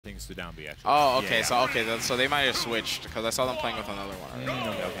against the down B, actually. Oh, okay. Yeah. So they might have switched because I saw them playing with another one.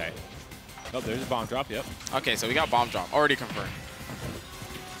 Okay. Oh, there's a bomb drop. Yep. Okay, so we got bomb drop already confirmed.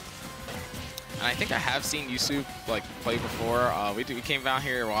 And I think I have seen YouSoup like play before. We came down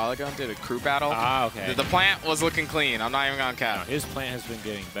here a while ago and did a crew battle. Ah, okay. The plant was looking clean. I'm not even gonna cap. No, his plant has been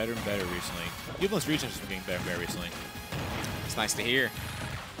getting better and better recently. Evil's region has been getting better and better recently. It's nice to hear.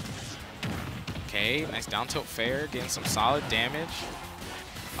 Okay, nice down tilt fair, getting some solid damage.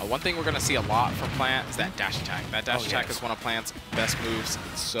 One thing we're gonna see a lot from Plant is that dash attack. That dash attack is one of Plant's best moves.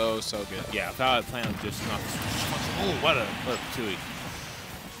 It's so good. Yeah, without Plant just not. Oh, what a Tui.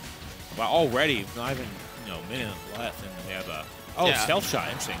 Wow, already not even minute left, and we have a stealth shot.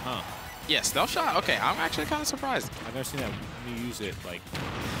 Interesting, huh? Yeah, stealth shot. Okay, I'm actually kind of surprised. I've never seen that me use it like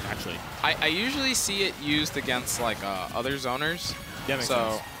actually. I usually see it used against like other zoners. That makes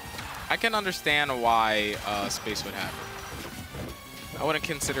sense. I can understand why Space would have it. I wouldn't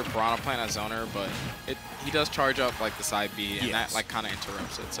consider Piranha Plant a zoner, but he does charge up like the side B, and that like kind of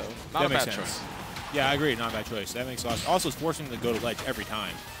interrupts it. So not a bad choice. Yeah, I agree. Not a bad choice. That makes a lot of sense. Also, it's forcing him to go to ledge every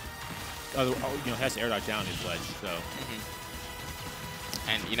time. Has to air dodge down his ledge. So.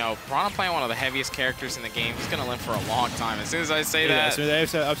 And Piranha Plant, one of the heaviest characters in the game. He's gonna live for a long time. As soon as I say that, as soon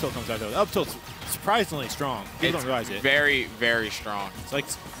as the up tilt comes out, though, up tilt's surprisingly strong. People don't realize it. Very strong. It's like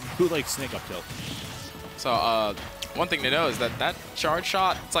bootleg snake up tilt. So one thing to know is that charge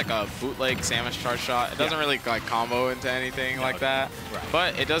shot, it's like a bootleg Samus charge shot. It doesn't really like combo into anything like that,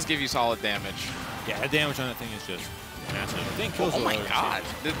 but it does give you solid damage. Yeah, the damage on that thing is just massive. The thing kills my god,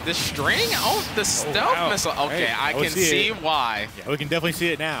 the string, the stealth missile. Okay, hey, I can see why. Yeah, we can definitely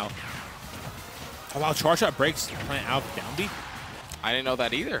see it now. Oh wow, charge shot breaks Plant out of down B. I didn't know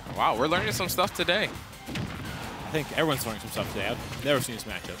that either. Wow, we're learning some stuff today. I think everyone's learning some stuff today. I've never seen this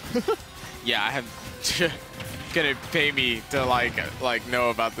matchup. Yeah, I have. Gonna pay me to like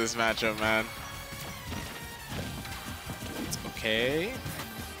know about this matchup, man. It's okay.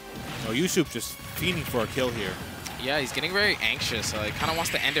 Oh, YouSoup just fiending for a kill here. Yeah, he's getting very anxious. He kind of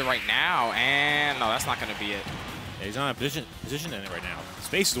wants to end it right now, and no, that's not gonna be it. Yeah, he's not in a position to end it right now.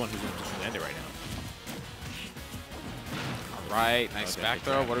 Space is the one who's in a position to end it right now. Right, nice back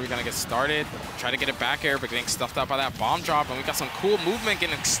throw. What are we gonna get started? Try to get it back air, but getting stuffed out by that bomb drop, and we got some cool movement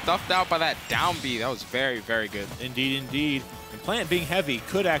getting stuffed out by that down B. That was very good. Indeed. And Plant being heavy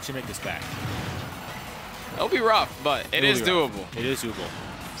could actually make this back. It'll be rough, but it is doable. It is doable.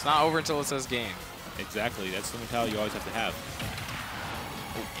 It's not over until it says game. Exactly. That's the mentality you always have to have.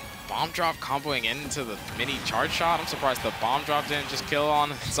 Oh, bomb drop comboing into the mini charge shot. I'm surprised the bomb drop didn't just kill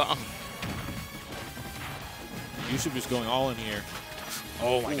on something. YouSoup just going all in here.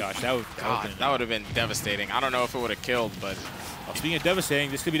 Oh my gosh, that would have been devastating. I don't know if it would have killed, but speaking of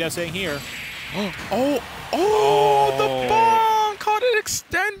devastating, this could be devastating here. The bomb caught it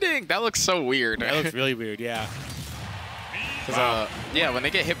extending. That looks so weird. That looks really weird, yeah. Yeah, when they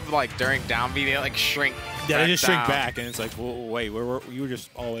get hit like during down B, they like shrink. Yeah, they just shrink back, and it's like, well, wait, you were just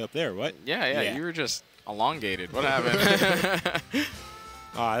all the way up there. What? Yeah, you were just elongated. What happened?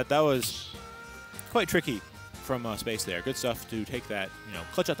 That was quite tricky from Space there. Good stuff to take that,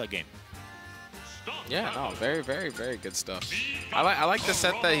 clutch out that game. Yeah, no, very good stuff. I like the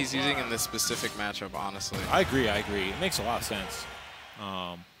set that he's using in this specific matchup, honestly. I agree. It makes a lot of sense.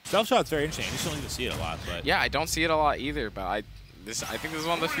 Stealth shot's very interesting. You just don't even see it a lot, but yeah, I don't see it a lot either. But I think this is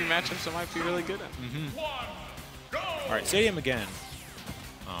one of the few matchups that might be really good at. All right, Stadium again.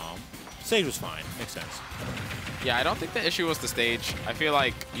 Stage was fine. Makes sense. Yeah, I don't think the issue was the stage. I feel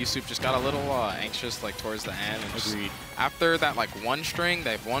like YouSoup just got a little anxious like towards the end. And agreed. After that one string,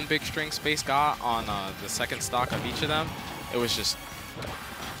 they have one big string Space got on the second stock of each of them. It was just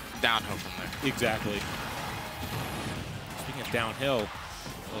downhill from there. Exactly. Speaking of downhill,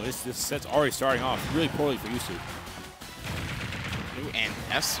 this set's already starting off really poorly for YouSoup. And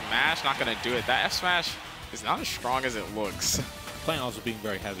F smash, not gonna do it. That F smash is not as strong as it looks. Plant also being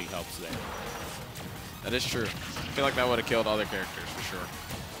very heavy helps there. That is true. I feel like that would have killed other characters for sure.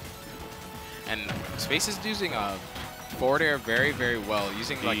 And Space is using forward air very well,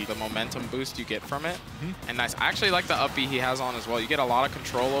 using like the momentum boost you get from it. And nice. I actually like the up B he has on as well. You get a lot of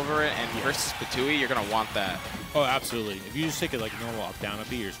control over it, and versus Patui, you're gonna want that. Oh, absolutely. If you just take it like normal up down up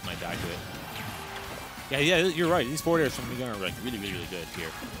B, you just might die to it. Yeah, you're right. These forward airs from Miguner are like really good here.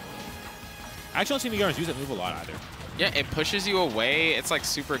 I actually don't see Miguner use that move a lot either. Yeah, it pushes you away. It's like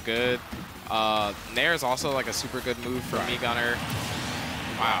super good. Nair is also like a super good move for Miguner.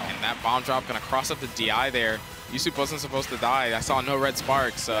 Wow, and that bomb drop gonna cross up the DI there. YouSoup wasn't supposed to die. I saw no red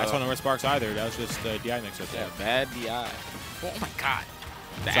sparks. I saw no red sparks either. That was just DI mix up there. Yeah, bad DI. Oh my god.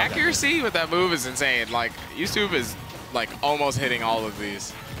 The accuracy with that move is insane. Like, YouSoup is like almost hitting all of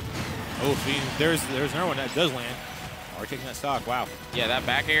these. Oh, see, there's another one that does land. Already taking that stock. Wow. Yeah, that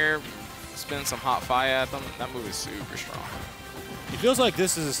back air, spin some hot fire at them. That move is super strong. It feels like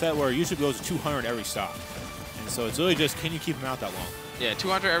this is a set where YouSoup goes to 200 every stock. And so it's really just, can you keep him out that long? Yeah,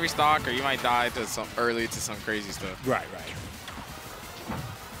 200 every stock, or you might die to some early to some crazy stuff. Right.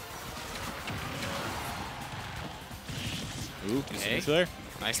 Ooh, okay. There.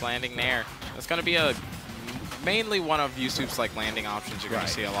 Nice landing there. That's going to be mainly one of YouSoup's like landing options you're going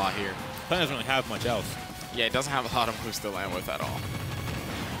to see a lot here. Plan doesn't really have much else. Yeah, it doesn't have a lot of moves to land with at all.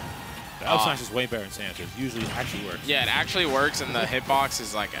 The up smash is way better than Xanadu. Usually it actually works. Yeah, it actually works, and the hitbox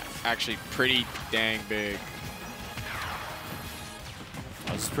is like actually pretty dang big.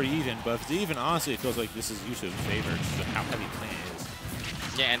 Well, it's pretty even, but if it's even, honestly, it feels like this is YouSoup's favor. It's just how heavy Plan is.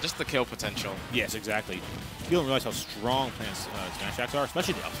 Yeah, and just the kill potential. Yes, exactly. You don't realize how strong Plan's smash attacks are,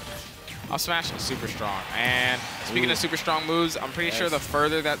 especially the up smash. Up smash is super strong. And speaking of super strong moves, I'm pretty sure the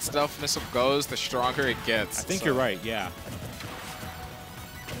further that stealth missile goes, the stronger it gets. I think you're right, yeah.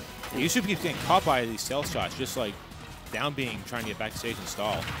 YouSoup keeps getting caught by these stealth shots, just like down being trying to get back to stage and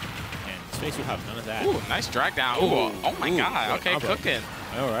stall. And Space will have none of that. Ooh, nice drag down. Ooh, oh my god. Okay, cooking.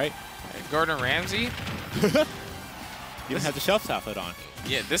 All right. Gordon Ramsay. You don't have the shelf top hood on.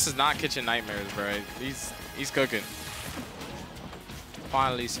 Yeah, this is not Kitchen Nightmares, bro. He's cooking.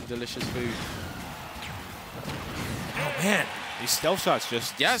 Finally, some delicious food. Oh man, these stealth shots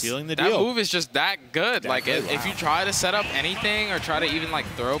just sealing the deal. That move is just that good. Like if you try to set up anything or try to even like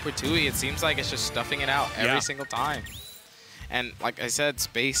throw Patui, it seems like it's just stuffing it out every single time. And like I said,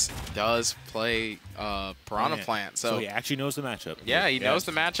 Space does play Piranha Plant, so he actually knows the matchup. Yeah, he knows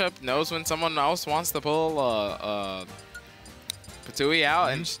the matchup, knows when someone else wants to pull Patui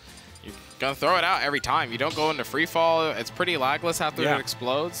out, and you're gonna throw it out every time. You don't go into free fall. It's pretty lagless after it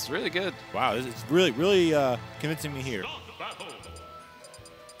explodes. It's really good. Wow, it's really convincing me here.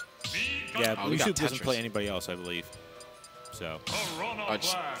 Yeah, YouSoup doesn't play anybody else, I believe. So.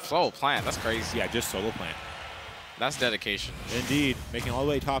 Just solo Plant. That's crazy. Yeah, just solo Plant. That's dedication. Indeed, making all the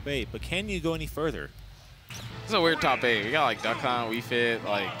way top 8. But can you go any further? This is a weird top 8. We got like Duck Hunt, Wii Fit,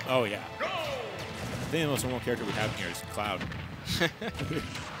 like. Oh yeah. I think the most normal character we have in here is Cloud.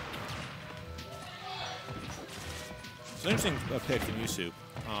 It's an interesting pick from YouSoup.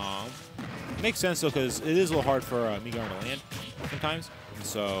 Makes sense though, because it is a little hard for Migar to land sometimes.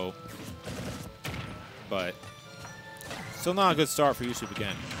 So, but still not a good start for YouSoup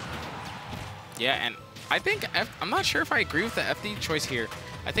again. Yeah, and I think I'm not sure if I agree with the FD choice here.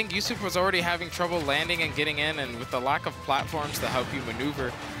 I think YouSoup was already having trouble landing and getting in, and with the lack of platforms to help you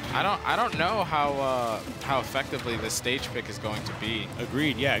maneuver, I don't know how effectively this stage pick is going to be.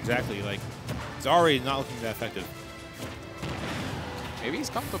 Agreed. Yeah, exactly. Like it's already not looking that effective. Maybe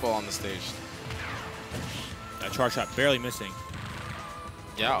he's comfortable on the stage. That charge shot barely missing.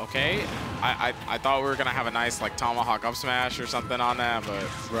 Yeah. Okay. I thought we were gonna have a nice like tomahawk up smash or something on that,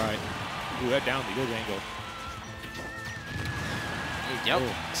 but right. Ooh, that down the good angle. Yep,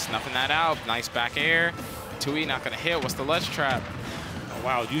 snuffing that out. Nice back air. Patui not gonna hit. What's the ledge trap? Oh,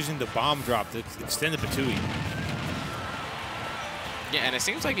 wow, using the bomb drop to extend the Patui. Yeah, and it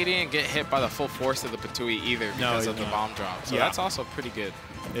seems like he didn't get hit by the full force of the Patui either because of the bomb drop. So that's also pretty good.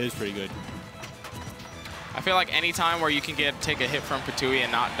 It is pretty good. I feel like any time where you can take a hit from Patui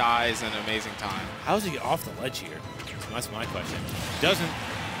and not die is an amazing time. How does he get off the ledge here? That's my question. Doesn't.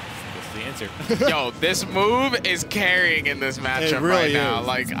 The answer. Yo, this move is carrying in this matchup right now.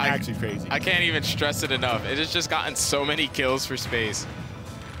 Like, it's actually crazy. I can't even stress it enough. It has just gotten so many kills for Space.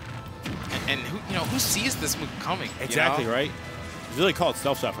 And who sees this move coming? Exactly, right? It's really called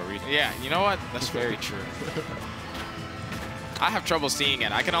stealth shot for a reason. Yeah, you know what? That's very true. I have trouble seeing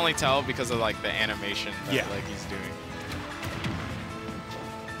it. I can only tell because of like the animation that like he's doing.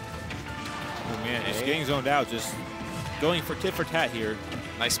 Oh man, just getting zoned out, just going for tit for tat here.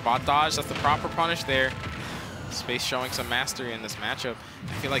 Nice spot dodge. That's the proper punish there. Space showing some mastery in this matchup.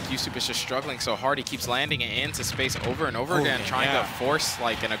 I feel like YouSoup is just struggling so hard. He keeps landing it into Space over and over again, trying to force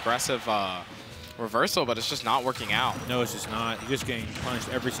like an aggressive reversal, but it's just not working out. No, it's just not. He's just getting punished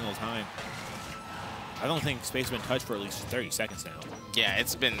every single time. I don't think Space has been touched for at least 30 seconds now. Yeah,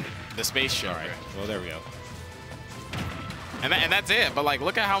 it's been the Space show. All right. Well, there we go. And that's it. But like,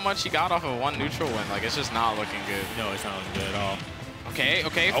 look at how much he got off of one neutral win. Like, it's just not looking good. No, it's not looking good at all. Okay,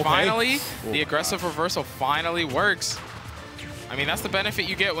 finally, the aggressive reversal finally works. I mean, that's the benefit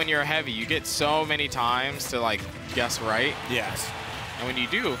you get when you're heavy. You get so many times to, like, guess right. Yes. And when you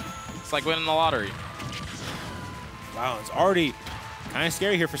do, it's like winning the lottery. Wow, it's already kind of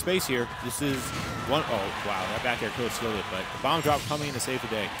scary here for Space here. This is one. Oh, wow, that back air could have sealed it, but the bomb drop coming in to save the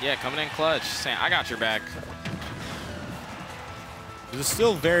day. Yeah, coming in clutch, saying, I got your back. This is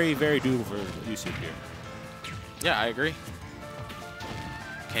still very, very doable for YouSoup here. Yeah, I agree.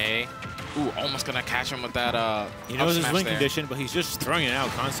 Okay. Ooh, almost gonna catch him with that. He knows his wing condition, but he's just throwing it out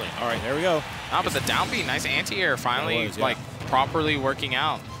constantly. All right, there we go. Ah, but the down B, nice anti-air, finally like properly working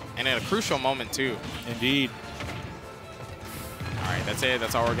out, and at a crucial moment too. Indeed. All right, that's it.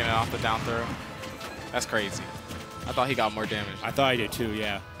 That's all we're getting off the down throw. That's crazy. I thought he got more damage. I thought I did too.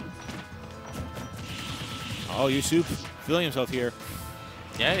 Yeah. Oh, YouSoup feeling himself here.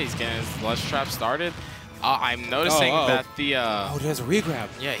 Yeah, he's getting his ledge trap started. I'm noticing that the oh, there's a regrab.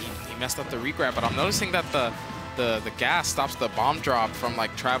 Yeah, he messed up the regrab, but I'm noticing that the gas stops the bomb drop from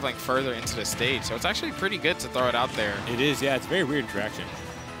like traveling further into the stage. So it's actually pretty good to throw it out there. It is, yeah. It's a very weird interaction.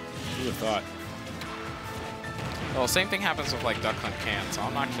 Who would have thought? Well, same thing happens with like Duck Hunt Can, so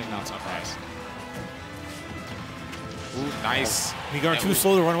I'm actually not surprised. Ooh, nice. Migar too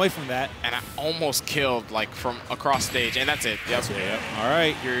slow to run away from that. And I almost killed like from across stage, and that's it. Yep. That's it, yep. All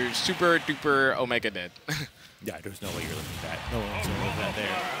right. You're super duper Omega dead. Yeah, there's no way you're looking at that. No one's going to look at that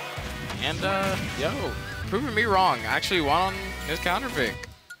there. And yo, proving me wrong. Actually won on his counter pick.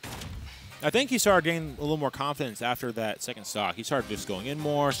 I think he started getting a little more confidence after that second stock. He started just going in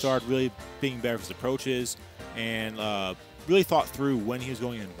more, started really being better with his approaches, and really thought through when he was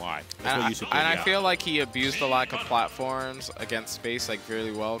going in and why. And I feel like he abused the lack of platforms against Space like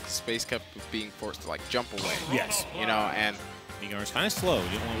really well, because Space kept being forced to like jump away. Yes. You know, and Migar was kind of slow. He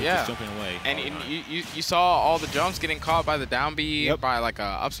didn't want to just jumping away. And you saw all the jumps getting caught by the down B, by like a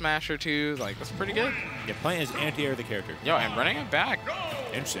up smash or two. Like, that's pretty good. Yeah, playing as anti-air the character. Yo, and running it back.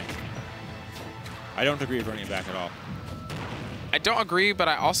 Interesting. I don't agree with running it back at all. I don't agree, but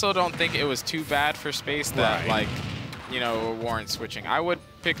I also don't think it was too bad for Space that like, you know, warrants switching. I would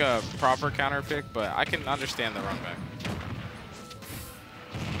pick a proper counter pick, but I can understand the run back.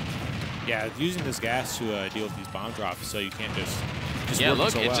 Yeah, using this gas to deal with these bomb drops, so you can't just yeah,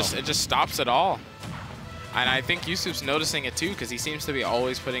 look, so it just stops it all. And I think YouSoup's noticing it too, because he seems to be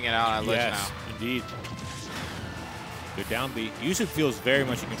always putting it out at ledge now. Yes, indeed. Good down B. YouSoup feels very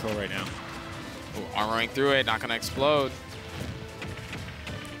much in control right now. Ooh, armoring through it, not gonna explode.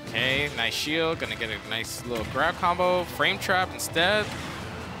 Okay, nice shield, gonna get a nice little grab combo. Frame trap instead.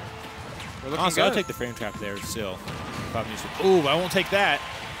 We're looking Honestly, good. I'll take the frame trap there still. Ooh, I won't take that.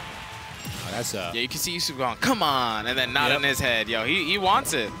 Oh, that's yeah, you can see YouSoup going, come on, and then not in his head. Yo, he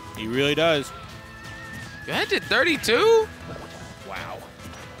wants it. He really does. Your head did 32? Wow.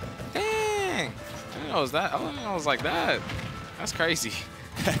 Dang. I didn't know it was that. I didn't know it was like that. That's crazy.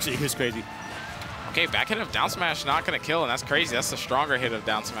 Actually, it was crazy. Okay, back hit of down smash not gonna kill, and that's crazy. That's the stronger hit of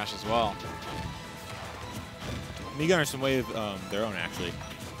down smash as well. Meat Gunner's some way of their own, actually.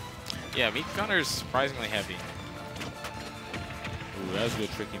 Yeah, Meat Gunner's surprisingly heavy. Ooh, that was a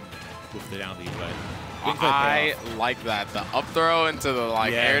good tricky with the down B, but I like that. The up throw into the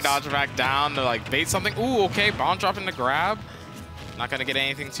like air dodge back down to like bait something. Ooh, okay, bomb drop in the grab. Not gonna get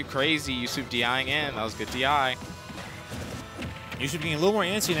anything too crazy. YouSoup DIing in. That was good DI. YouSoup getting a little more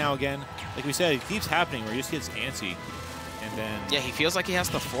antsy now again. Like we said, it keeps happening where he just gets antsy, and then yeah, he feels like he has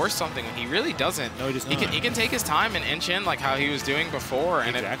to force something when he really doesn't. No, he does not. He can take his time and inch in like how he was doing before,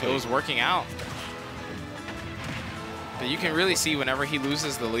 and it was working out. But you can really see whenever he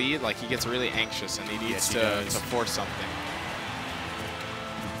loses the lead, like he gets really anxious and he needs to force something.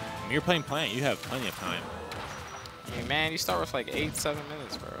 When you're playing Plant, you have plenty of time. I mean, man, you start with like 7 minutes,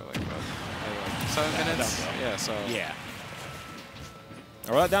 bro. Like 7 minutes. Yeah, so. Yeah.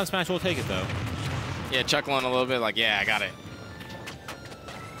 All right, down smash will take it though. Yeah, chuckling a little bit, like, yeah, I got it.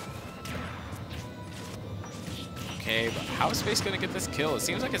 Okay, but how is Space gonna get this kill? It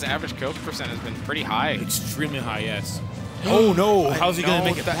seems like his average kill percent has been pretty high. Extremely high, yes. Oh no! How's he gonna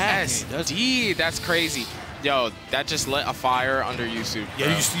make it back? SD, that's crazy. Yo, that just lit a fire under YouSoup.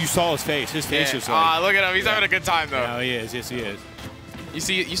 Yeah, you saw his face. His face was like. Look at him. He's having a good time though. Yeah, he is. Yes, he is.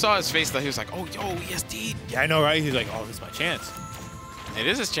 You saw his face though. He was like, oh, yo, yes, D. Yeah, I know, right? He's like, oh, this is my chance. It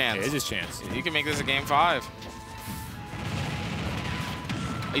is his chance. It is his chance. You can make this a game 5.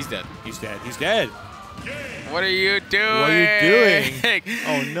 He's dead. He's dead. He's dead. What are you doing? What are you doing?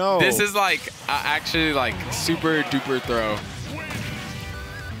 Oh no! This is like actually like super duper throw.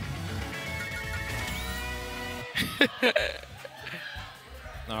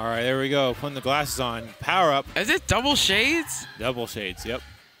 All right, there we go. Putting the glasses on. Power up. Is it double shades? Double shades. Yep.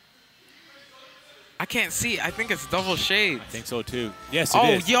 I can't see. I think it's double shades. I think so too. Yes, it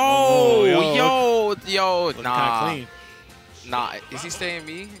is. Yo. Nah. Clean. Nah. Is he staying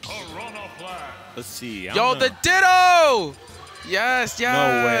me? Let's see. Yo, the Ditto! Yes, No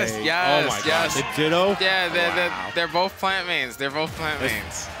way. yes, oh my yes. God. The Ditto? Yeah, they're both plant mains. They're both plant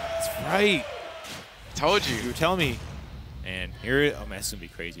mains. That's right. Told you. You were telling me. And here, oh man, this is gonna be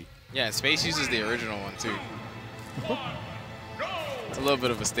crazy. Yeah, Space uses the original one too. It's a little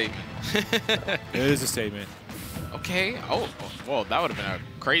bit of a statement. It is a statement. Okay. Oh, whoa, that would have been a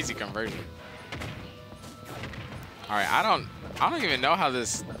crazy conversion. All right, I don't even know how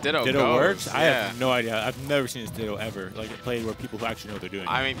this Ditto goes. Works? Yeah. I have no idea. I've never seen this Ditto ever. Like, it played where people who actually know what they're doing.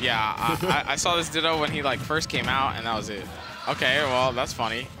 I mean, yeah, I saw this Ditto when he like first came out, and that was it. Okay, well, that's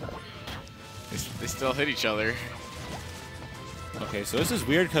funny. They still hit each other. Okay, so this is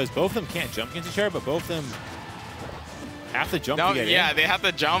weird because both of them can't jump against each other, but both of them have to jump to get in. Yeah, they have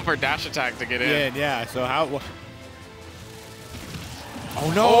to jump or dash attack to get in. Yeah. So how?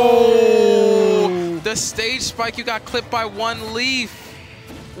 Oh no! Oh, the stage spike. You got clipped by one leaf.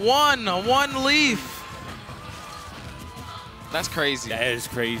 One leaf. That's crazy. That is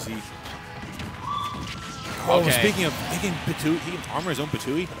crazy. Oh, Okay. speaking of, he can armor his own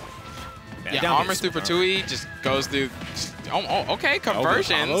Patui. Man, Yeah, armor through Patui just goes through. Oh, okay,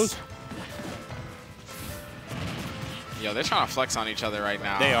 conversions. Yo, they're trying to flex on each other right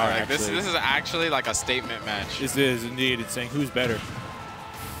now. They are. Like, this is actually like a statement match. This is indeed. It's saying who's better.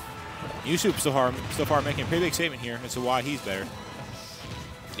 YouSoup so far making a pretty big statement here as to why he's better.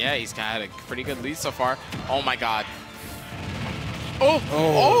 Yeah, he's got a pretty good lead so far. Oh my God.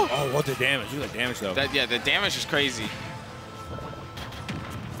 Oh, what the damage. Look at the damage, though. Yeah, the damage is crazy.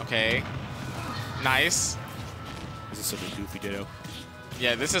 Okay. Nice. This is such a goofy Ditto.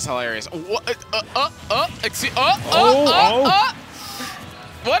 Yeah, this is hilarious. What?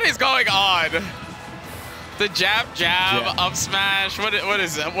 What is going on? The jab, up smash.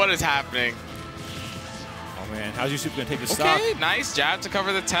 What is happening? Oh man, how's YouSoup gonna take the stock? Okay, nice jab to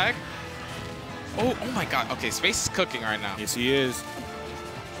cover the tech. Oh my God. Okay, Space is cooking right now. Yes, he is.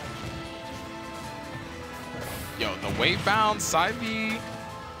 Yo, the weight bound side B,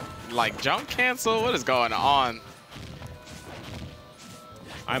 like jump cancel. What is going on?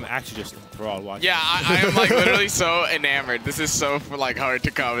 I'm actually just enthralled watching. Yeah, I am like literally so enamored. This is so like hard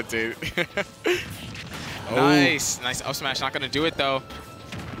to commentate. Nice. Up smash. Not gonna do it though.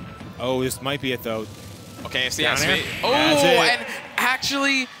 Oh, this might be it though. Okay, see Down air. Oh, That's it. and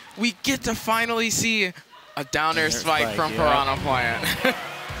actually, we get to finally see a down air spike from Piranha Plant.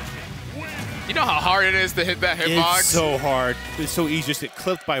 You know how hard it is to hit that hitbox? It's so hard. It's so easy just to get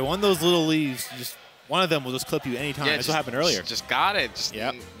clipped by one of those little leaves. Just one of them will just clip you anytime. Yeah, That's what happened earlier. Just got it. Just,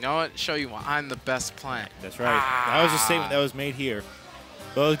 yep. You know what? Show you why I'm the best plant. That's right. That was a statement that was made here.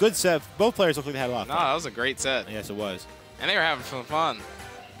 But it was a good set. Both players looked like they had a lot of fun. No, that was a great set. Yes, it was. And they were having some fun.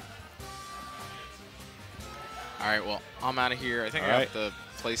 All right, well, I'm out of here. I think I have to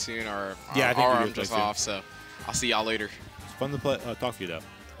play soon, or I'm just off. So I'll see y'all later. It's fun to play, talk to you, though.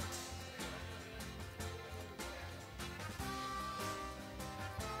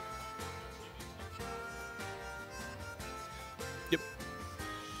 Yep.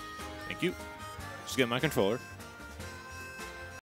 Thank you. Just get my controller.